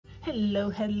Hello,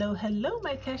 hello, hello,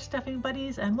 my cash stuffing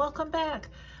buddies, and welcome back.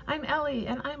 I'm Ellie,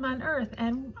 and I'm on Earth,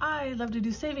 and I love to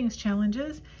do savings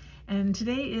challenges, and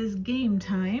today is game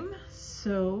time,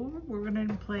 so we're going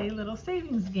to play little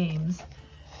savings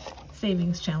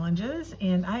challenges,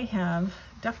 and I have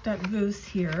Duck, Duck, Goose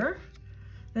here.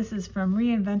 This is from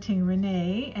Reinventing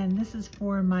Renee, and this is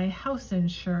for my house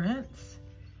insurance.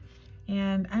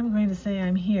 And I'm going to say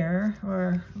I'm here,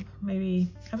 or maybe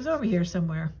I was over here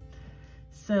somewhere.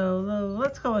 So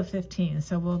let's go with 15.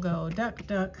 So we'll go duck,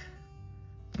 duck,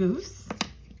 goose.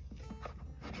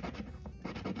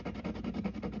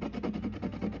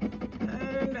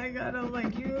 And I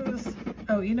gotta use,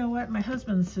 oh, you know what? My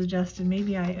husband suggested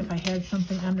maybe if I had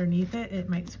something underneath it, it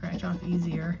might scratch off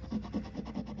easier.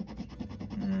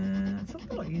 It's a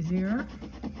little easier.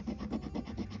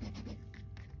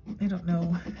 I don't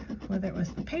know whether it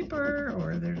was the paper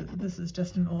or this is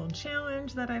just an old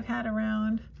challenge that I've had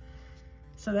around.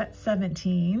 So that's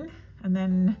 17. And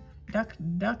then duck,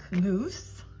 duck,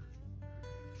 goose.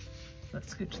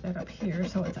 Let's scooch that up here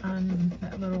so it's on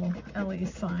that little Ellie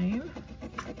sign.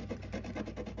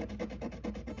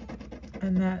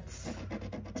 And that's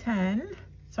 10.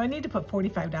 So I need to put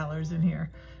 $45 in here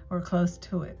or close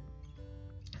to it.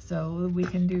 So we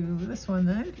can do this one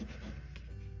then.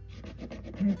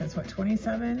 I think that's what,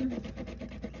 27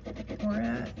 we're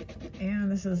at,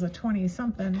 and this is a 20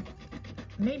 something.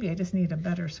 Maybe I just need a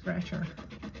better scratcher.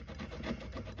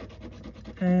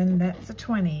 And that's a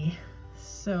 20.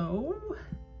 So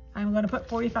I'm going to put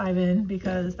 45 in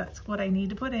because that's what I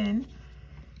need to put in.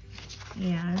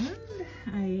 And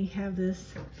I have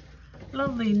this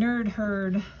lovely Nerd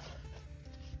Herd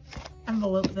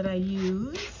envelope that I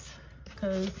use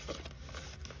because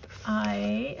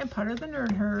I am part of the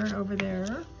Nerd Herd over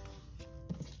there.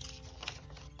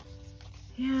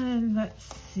 And let's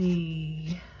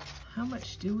see, how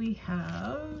much do we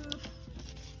have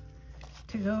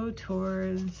to go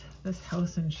towards this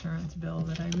house insurance bill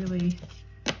that I really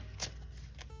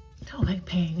don't like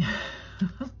paying?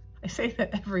 I say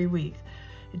that every week.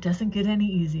 It doesn't get any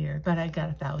easier, but I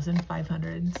got $1,000,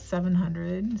 $500,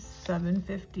 $700,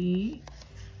 $750,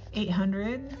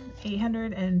 $800,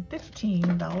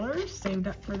 $815 saved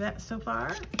up for that so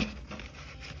far.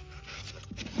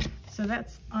 So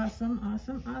that's awesome,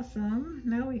 awesome, awesome.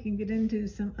 Now we can get into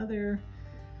some other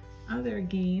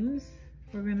games.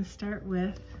 We're going to start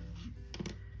with,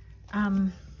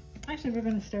 actually we're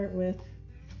going to start with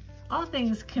All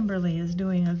Things Kimberly is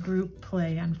doing a group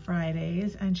play on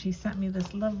Fridays, and she sent me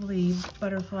this lovely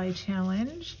butterfly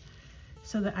challenge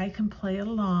so that I can play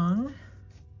along.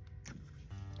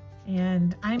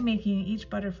 And I'm making each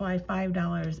butterfly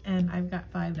 $5, and I've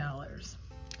got $5.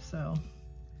 So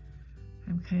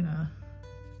I'm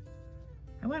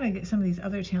I want to get some of these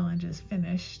other challenges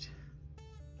finished.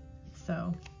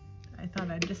 So I thought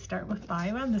I'd just start with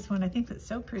 5 on this one. I think that's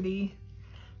so pretty,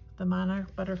 the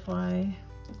monarch butterfly.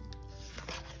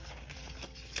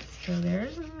 So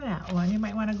there's that one. You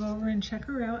might want to go over and check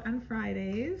her out on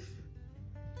Fridays.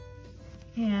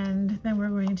 And then we're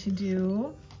going to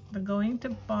do the Going to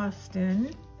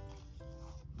Boston.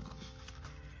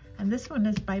 And this one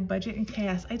is by Budget and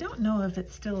Chaos. I don't know if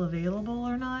it's still available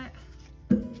or not.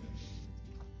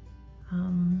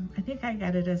 I think I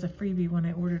got it as a freebie when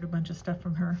I ordered a bunch of stuff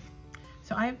from her.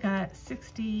 So I've got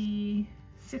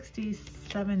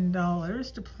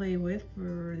 $67 to play with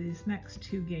for these next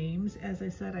 2 games. As I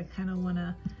said, I kind of want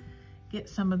to get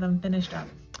some of them finished up.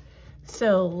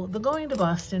 So the Going to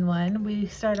Boston one, we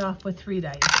start off with 3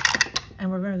 dice. And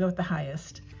we're going to go with the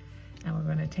highest. And we're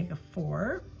going to take a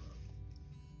 4.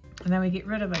 And then we get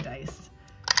rid of a dice.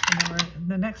 And then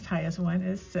the next highest one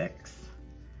is 6.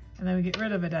 And then we get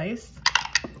rid of a dice.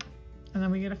 And then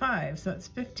we get a 5. So it's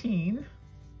 15.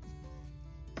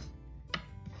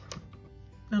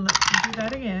 Then let's do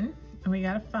that again. And we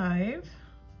got a 5.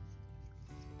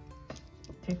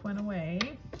 Take 1 away.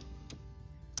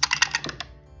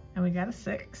 And we got a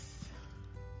 6.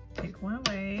 Take 1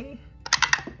 away.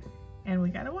 And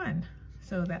we got a 1.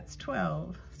 So that's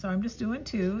 12. So I'm just doing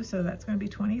 2. So that's going to be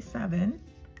 27,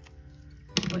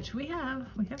 which we have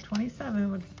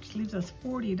 27, which leaves us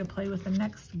 40 to play with the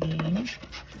next game.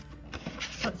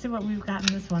 Let's see what we've got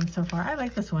in this one so far. I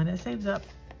like this one. It saves up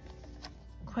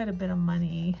quite a bit of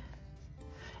money.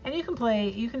 And you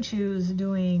can choose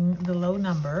doing the low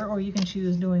number, or you can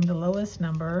choose doing the lowest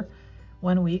number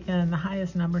one week and the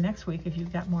highest number next week if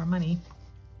you've got more money.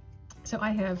 So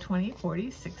I have 20, 40,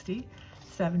 60,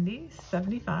 70,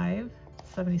 75,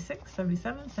 76,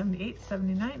 77, 78,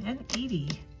 79, and 80.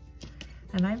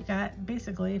 And I've got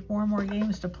basically 4 more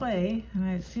games to play, and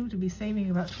I seem to be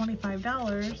saving about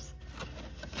 $25.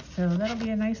 So that'll be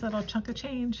a nice little chunk of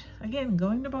change. Again,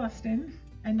 going to Boston.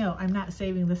 And no, I'm not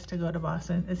saving this to go to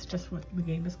Boston. It's just what the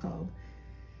game is called.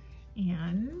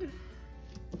 And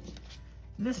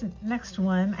this next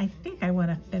one, I think I want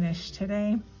to finish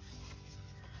today.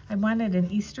 I wanted an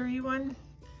Eastery one.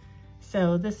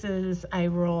 So this is,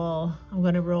 I'm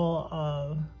going to roll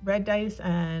a red dice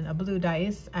and a blue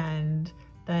dice, and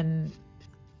then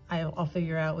I'll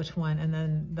figure out which one. And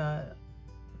then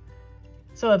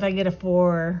so if I get a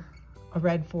 4, a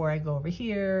red 4, I go over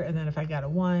here. And then if I got a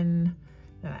 1,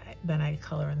 then I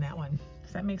color in that one.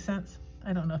 Does that make sense?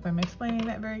 I don't know if I'm explaining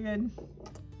that very good.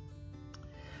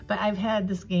 But I've had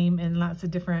this game in lots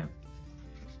of different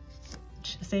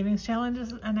savings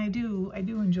challenges, and I do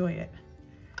enjoy it.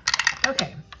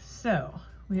 Okay, so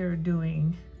we are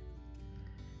doing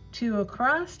 2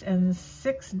 across and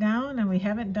 6 down, and we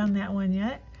haven't done that one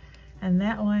yet. And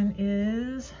that one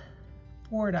is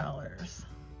 $4.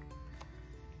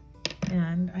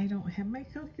 And I don't have my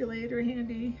calculator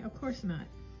handy. Of course not.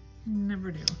 Never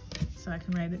do. So I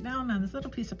can write it down on this little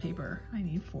piece of paper. I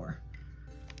need 4.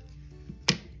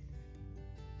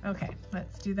 Okay,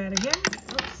 let's do that again.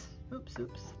 Oops, oops,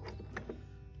 oops.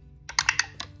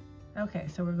 Okay,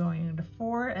 so we're going into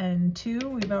 4 and 2.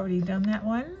 We've already done that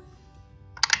one.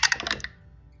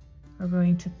 We're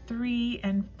going to 3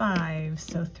 and 5.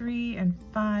 So 3 and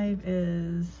 5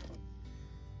 is,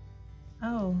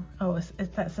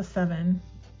 that's a 7.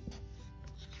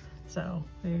 So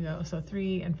there you go. So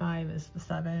 3 and 5 is the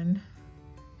 7.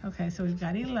 Okay, so we've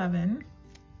got 11.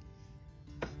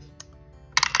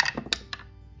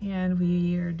 And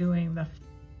we are doing the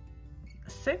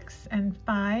 6 and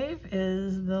 5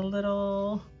 is the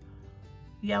little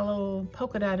yellow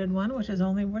polka dotted one, which is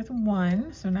only worth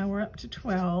 1. So now we're up to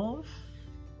 12.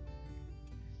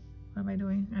 What am I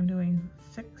doing? I'm doing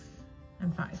 6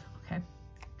 and 5. Okay.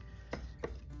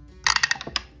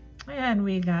 And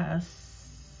we got a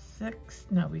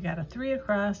 3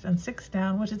 across and 6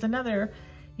 down, which is another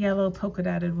yellow polka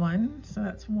dotted one. So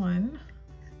that's 1.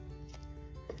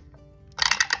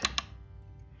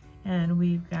 And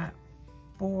we've got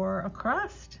 4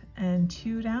 across and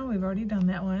 2 down. We've already done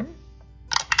that one.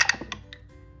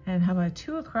 And how about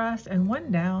 2 across and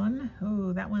 1 down?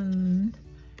 Oh, that one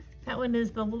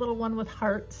is the little one with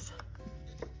hearts.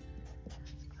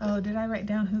 Oh, did I write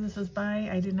down who this is by?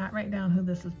 I did not write down who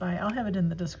this is by. I'll have it in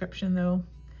the description though.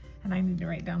 And I need to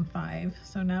write down 5.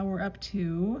 So now we're up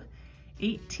to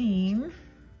 18.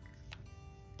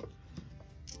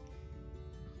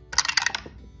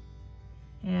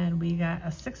 And we got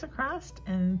a 6 across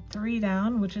and 3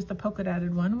 down, which is the polka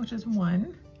dotted one, which is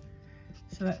 1.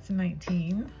 So that's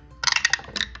 19.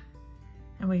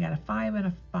 And we got a 5 and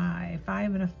a 5.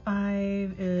 5 and a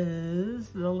 5 is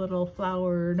the little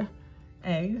flowered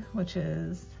egg, which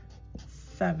is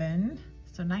 7.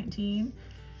 So 19.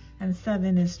 And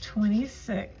 7 is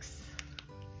 26.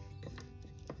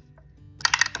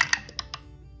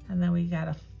 And then we got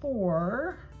a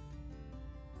 4.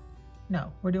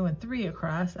 No, we're doing 3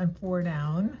 across and 4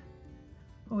 down.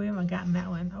 Oh, we haven't gotten that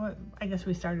one. Oh, I guess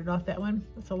we started off that one.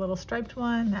 It's a little striped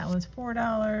one. That one's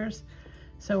 $4.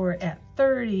 So we're at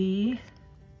 30.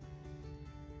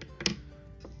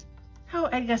 Oh,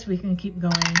 I guess we can keep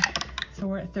going. So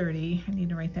we're at 30. I need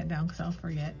to write that down because I'll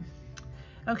forget.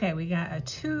 Okay, we got a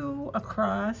 2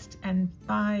 across and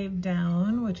 5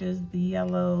 down, which is the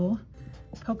yellow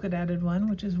polka dotted one,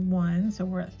 which is 1. So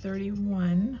we're at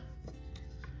 31.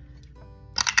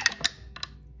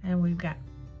 And we've got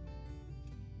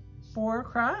 4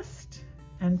 across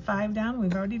and 5 down.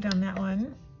 We've already done that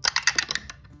one.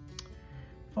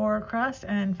 4 across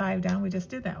and 5 down. We just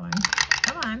did that one.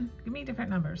 Come on, give me different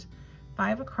numbers.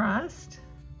 5 across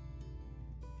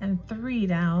and 3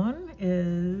 down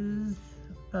is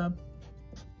the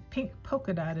pink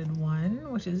polka dotted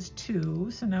one, which is 2.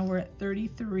 So now we're at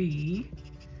 33.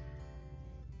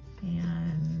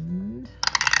 And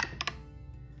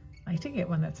I like to get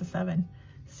one that's a 7.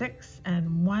 6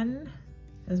 and 1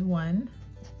 is 1.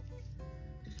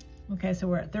 Okay, so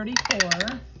we're at 34.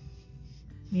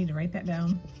 Need to write that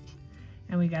down.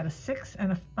 And we got a 6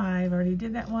 and a 5. Already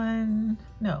did that one.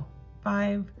 No,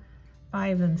 5,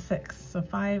 5 and 6. So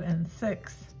 5 and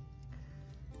 6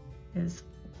 is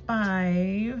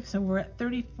 5. So we're at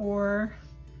 34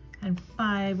 and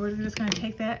 5. We're just going to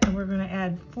take that and we're going to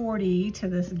add 40 to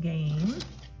this game.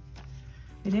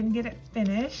 We didn't get it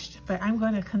finished, but I'm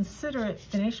going to consider it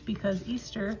finished because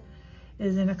Easter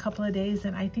is in a couple of days,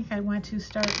 and I think I want to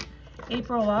start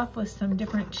April off with some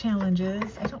different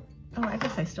challenges. I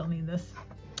guess I still need this.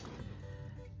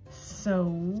 So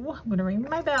I'm going to ring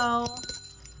my bell.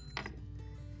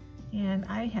 And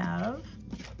I have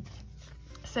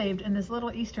saved in this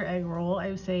little Easter egg roll.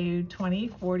 I've saved 20,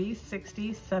 40,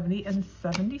 60, 70, and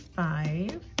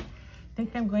 75. I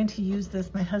think I'm going to use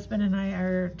this. My husband and I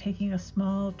are taking a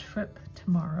small trip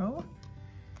tomorrow.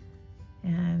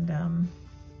 And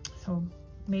so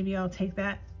maybe I'll take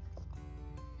that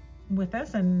with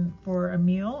us and for a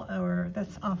meal, or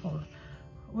that's awful.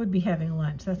 Would be having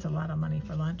lunch. That's a lot of money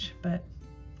for lunch, but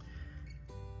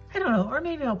I don't know. Or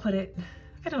maybe I'll put it,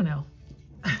 I don't know.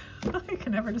 I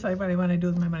can never decide what I want to do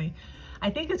with my money. I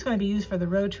think it's going to be used for the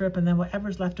road trip, and then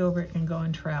whatever's left over, it can go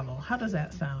and travel. How does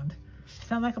that sound?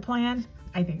 Sound like a plan?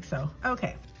 I think so.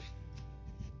 Okay.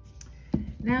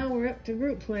 Now we're up to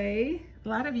group play. A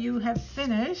lot of you have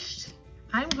finished.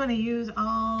 I'm going to use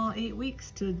all 8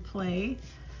 weeks to play.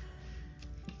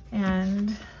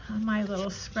 And on my little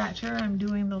scratcher, I'm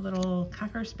doing the little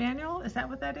Cocker Spaniel. Is that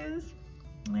what that is?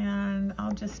 And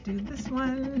I'll just do this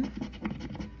one.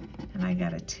 And I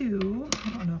got a 2. I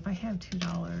don't know if I have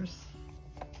 $2.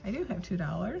 I do have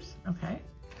 $2. Okay,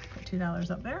 put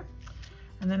 $2 up there.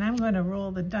 And then I'm going to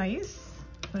roll the dice.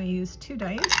 I'm going to use 2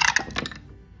 dice.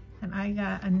 And I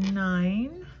got a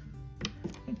 9. I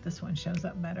think this one shows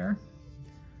up better.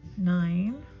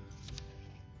 9.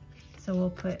 So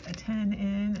we'll put a 10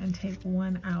 in and take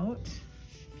 1 out.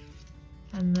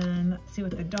 And then let's see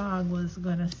what the dog was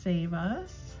gonna save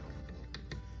us.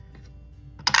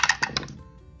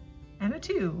 And a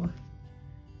 2.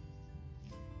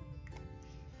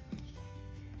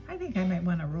 I think I might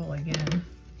wanna roll again.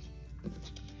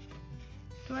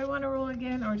 Do I wanna roll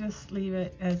again or just leave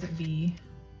it as it be?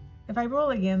 If I roll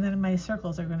again, then my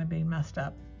circles are gonna be messed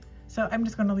up. So I'm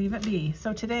just gonna leave it be.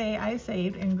 So today I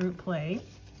saved in group play.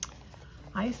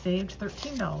 I saved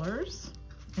 $13,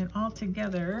 and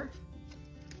altogether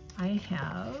I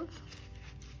have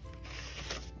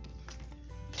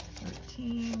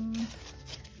 13.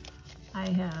 I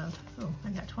have, oh, I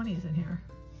got 20s in here.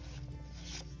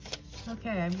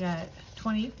 Okay, I've got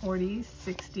 20, 40,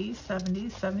 60, 70,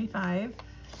 75,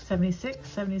 76,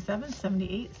 77,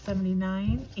 78,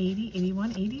 79, 80,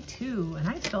 81, 82, and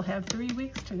I still have 3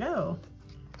 weeks to go.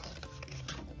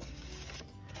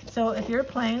 So if you're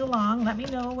playing along, let me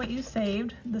know what you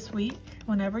saved this week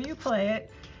whenever you play it.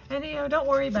 And you know, don't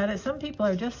worry about it. Some people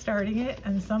are just starting it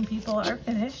and some people are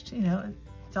finished. You know,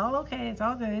 it's all okay, it's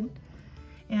all good.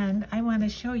 And I want to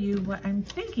show you what I'm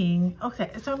thinking.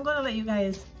 Okay, so I'm going to let you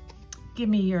guys give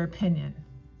me your opinion.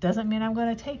 Doesn't mean I'm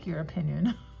going to take your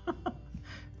opinion,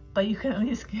 but you can at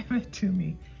least give it to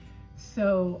me.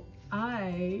 So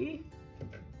I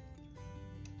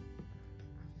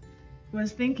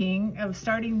was thinking of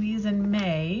starting these in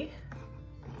May,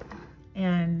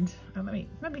 and let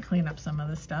me clean up some of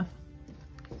this stuff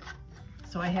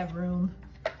so I have room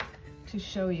to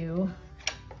show you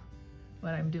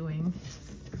what I'm doing.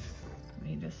 Let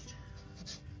me just,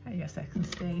 I guess that can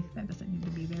stay. That doesn't need to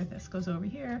be there. This goes over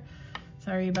here.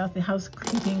 Sorry about the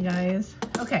housekeeping, guys.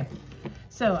 Okay,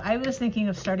 so I was thinking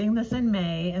of starting this in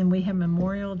May, and we have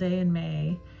Memorial Day in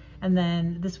May, and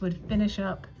then this would finish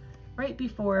up right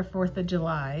before 4th of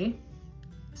July,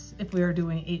 if we were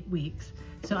doing 8 weeks.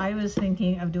 So I was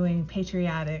thinking of doing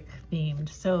patriotic themed.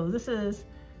 So this is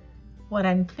what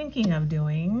I'm thinking of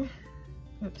doing.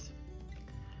 Oops.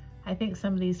 I think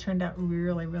some of these turned out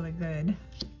really, really good.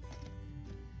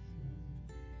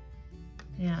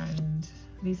 And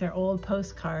these are old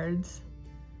postcards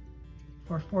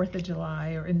for 4th of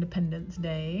July or Independence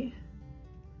Day.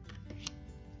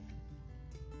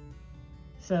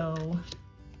 So,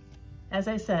 as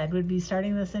I said, we'd be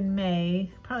starting this in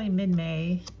May, probably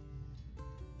mid-May.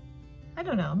 I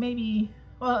don't know, maybe,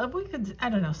 well, if we could, I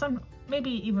don't know,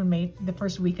 maybe even May, the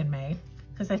first week in May,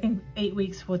 because I think 8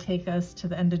 weeks will take us to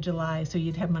the end of July, so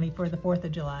you'd have money for the 4th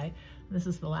of July. This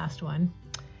is the last one.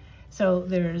 So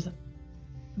there's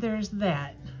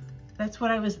that. That's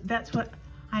what I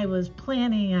was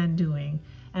planning on doing.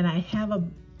 And I have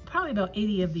probably about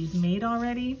 80 of these made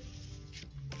already.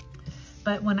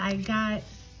 But when I got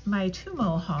my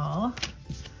Tumo haul,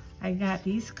 I got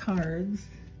these cards,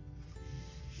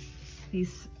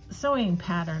 these sewing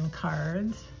pattern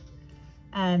cards,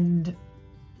 and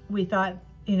we thought,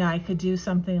 you know, I could do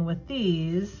something with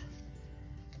these.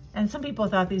 And some people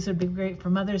thought these would be great for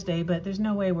Mother's Day, but there's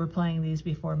no way we're playing these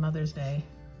before Mother's Day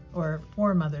or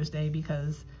for Mother's Day,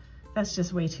 because that's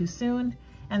just way too soon.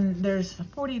 And there's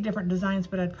 40 different designs,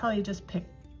 but I'd probably just pick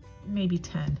maybe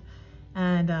 10.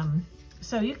 And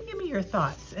so you can give me your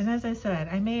thoughts. And as I said,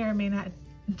 I may or may not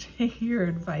take your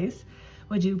advice.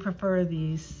 Would you prefer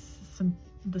the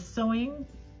sewing,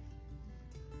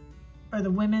 or the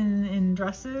women in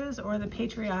dresses, or the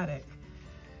patriotic?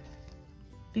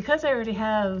 Because I already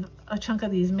have a chunk of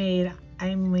these made,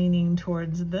 I'm leaning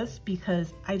towards this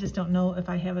because I just don't know if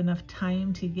I have enough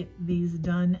time to get these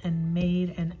done and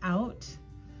made and out.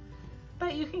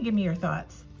 But you can give me your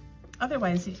thoughts.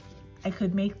 Otherwise, I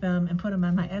could make them and put them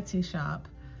on my Etsy shop,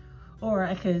 or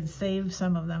I could save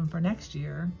some of them for next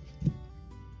year.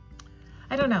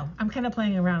 I don't know. I'm kind of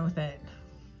playing around with it.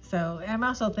 So I'm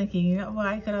also thinking, well,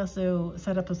 I could also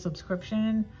set up a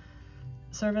subscription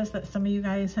service that some of you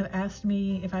guys have asked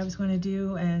me if I was going to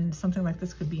do, and something like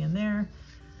this could be in there.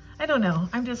 I don't know.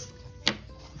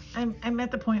 I'm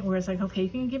at the point where it's like, okay, you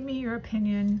can give me your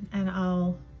opinion and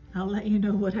I'll let you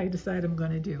know what I decide I'm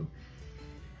going to do.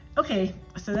 Okay,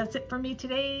 so that's it for me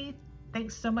today.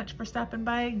 Thanks so much for stopping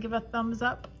by. Give a thumbs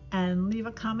up and leave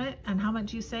a comment on how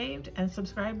much you saved, and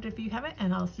subscribe if you haven't,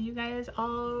 and I'll see you guys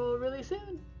all really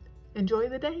soon. Enjoy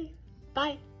the day.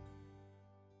 Bye.